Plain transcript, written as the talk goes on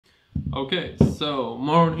Okay, so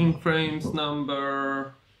morning frames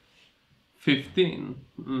number 15.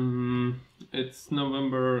 It's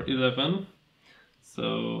November 11th,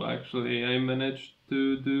 so actually I managed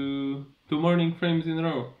to do two morning frames in a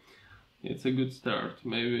row. It's a good start.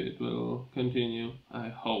 Maybe it will continue. I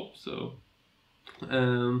hope so.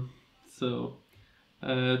 Um, so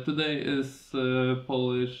Today is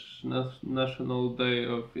Polish National Day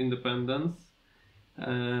of Independence.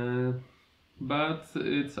 Uh, but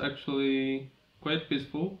it's actually quite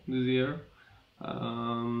peaceful this year.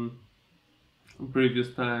 Um,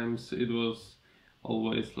 Previous times it was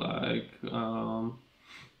always like a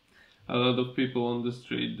lot of people on the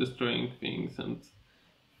street destroying things and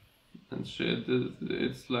shit.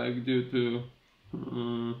 It's like due to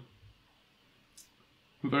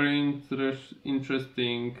very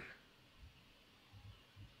interesting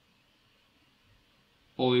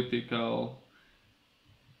political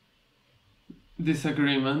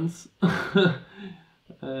disagreements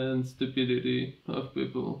and stupidity of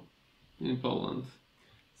people in Poland.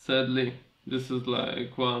 Sadly, this is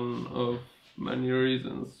like one of many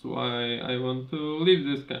reasons why I want to leave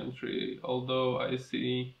this country, although I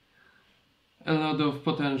see a lot of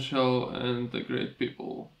potential and great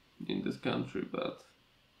people in this country, but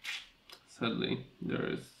sadly there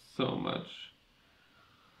is so much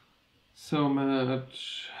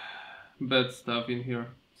bad stuff in here.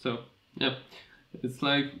 So yeah, it's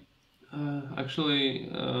like actually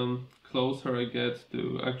closer I get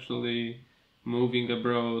to actually moving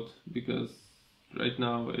abroad, because right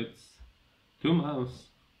now it's 2 months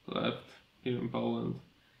left here in Poland.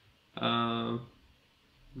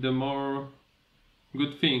 The more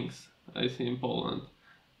good things I see in Poland,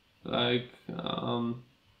 like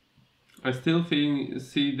I still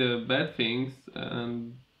see the bad things,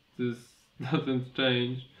 and this doesn't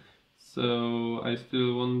change. So I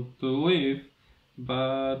still want to live,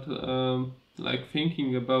 but like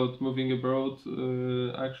thinking about moving abroad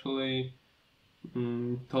actually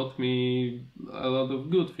taught me a lot of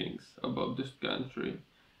good things about this country,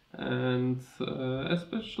 and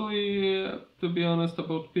especially to be honest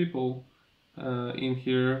about people in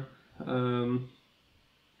here. Um,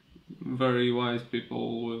 Very wise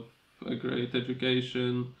people with a great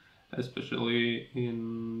education, especially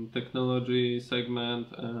in technology segment,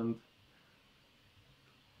 and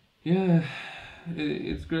yeah,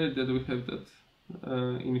 it's great that we have that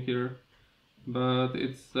in here. But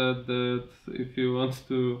it's sad that if you want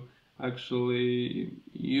to actually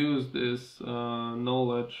use this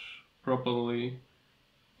knowledge properly,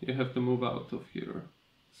 you have to move out of here.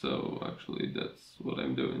 So actually, that's what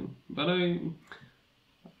I'm doing. But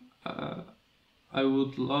uh, I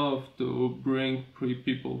would love to bring three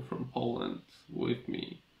people from Poland with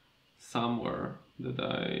me somewhere that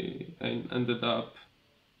I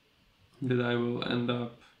will end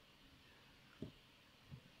up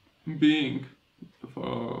being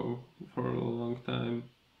for a long time.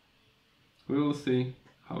 We will see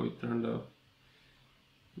how it turned out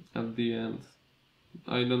at the end.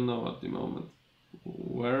 I don't know at the moment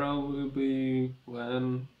where I will be,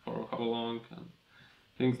 when, for how long, and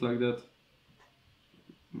things like that.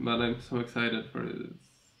 But I'm so excited for it. It's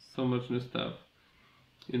so much new stuff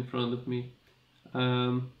in front of me.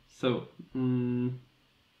 So,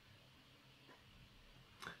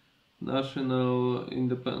 National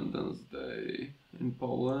Independence Day in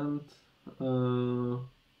Poland.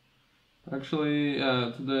 Actually,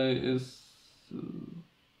 today is,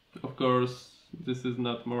 of course, this is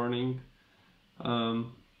not morning.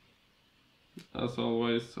 As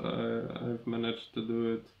always, I've managed to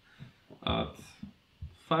do it at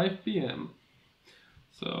 5 p.m.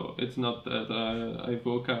 So it's not that I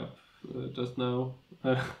woke up just now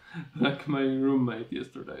like my roommate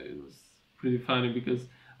yesterday. It was pretty funny because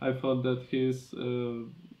I thought that he's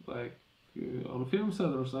on film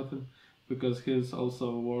set or something, because he's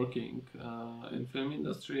also working in film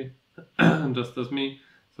industry just as me.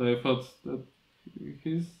 So I thought that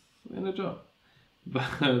he's in a job,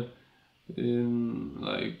 but in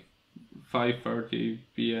like 5:30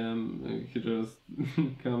 p.m. he just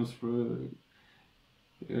comes to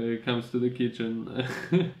the kitchen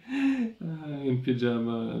in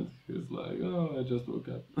pajama, and he's like, "Oh, I just woke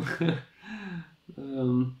up."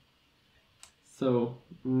 um, so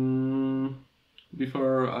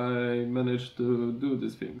before I managed to do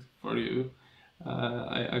these things for you,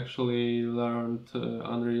 I actually learned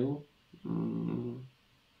Unreal,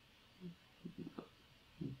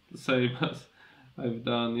 same as I've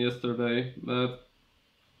done yesterday, but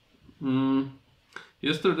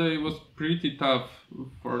yesterday was pretty tough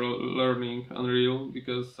for learning Unreal,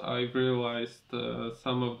 because I realized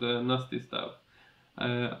some of the nasty stuff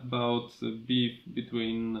about the beef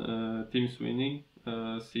between Tim Sweeney,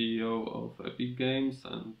 CEO of Epic Games,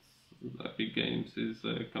 and Epic Games is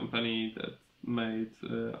a company that made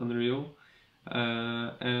Unreal,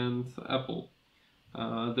 and Apple.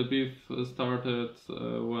 The beef started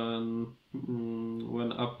when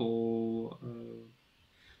Apple.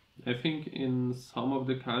 I think in some of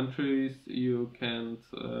the countries you can't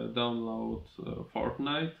download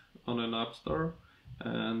Fortnite on an app store,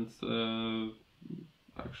 and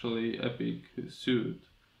actually Epic sued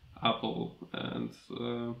Apple, and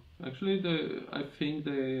actually I think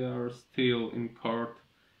they are still in courthouse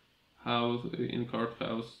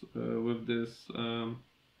with these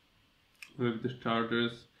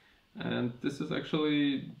charges, and this is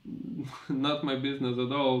actually not my business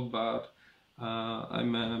at all, but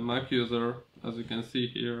I'm a Mac user, as you can see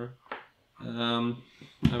here. I'm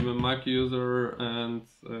a Mac user, and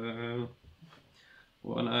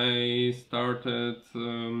when I started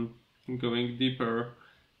going deeper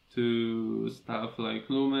to stuff like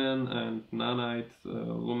Lumen and Nanite,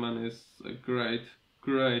 Lumen is a great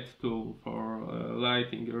tool for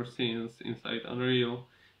lighting your scenes inside Unreal,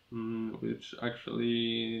 which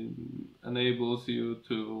actually enables you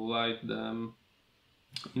to light them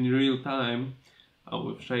in real time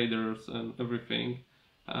with shaders and everything.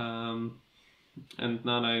 And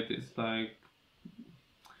Nanite is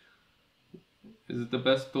the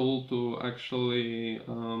best tool to actually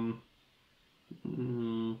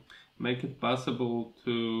make it possible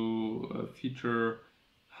to feature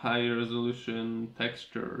high resolution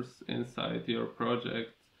textures inside your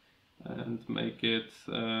project and make it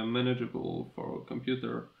manageable for a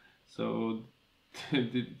computer. So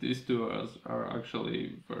these two are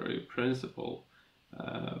actually very principal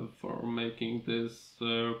for making this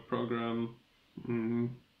program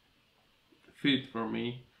fit for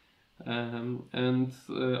me. And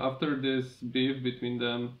after this beef between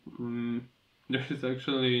them, there is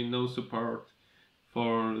actually no support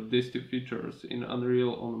for these two features in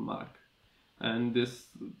Unreal on Mac. And this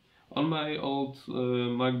on my old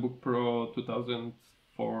MacBook Pro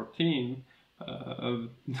 2014,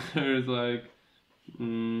 there is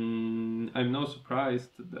I'm not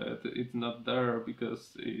surprised that it's not there,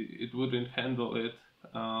 because it wouldn't handle it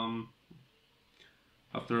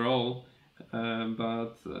after all.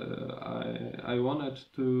 But I wanted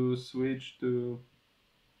to switch to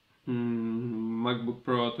MacBook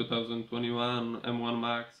Pro 2021 M1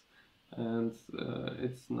 Max, and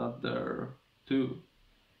it's not there too.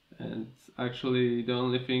 And actually the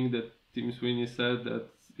only thing that Tim Sweeney said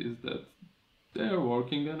is that they are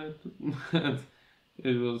working on it. And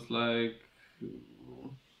it was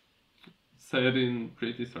said in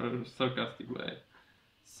pretty sarcastic way.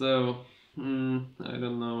 So I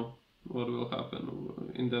don't know what will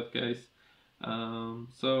happen in that case.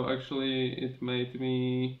 So actually it made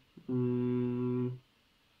me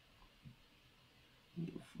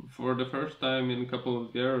for the first time in a couple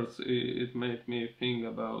of years, it made me think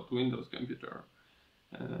about Windows computer.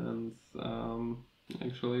 And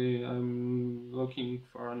actually I'm looking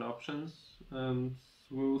for an options, and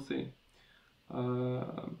we'll see.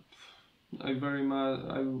 I very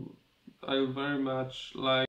much like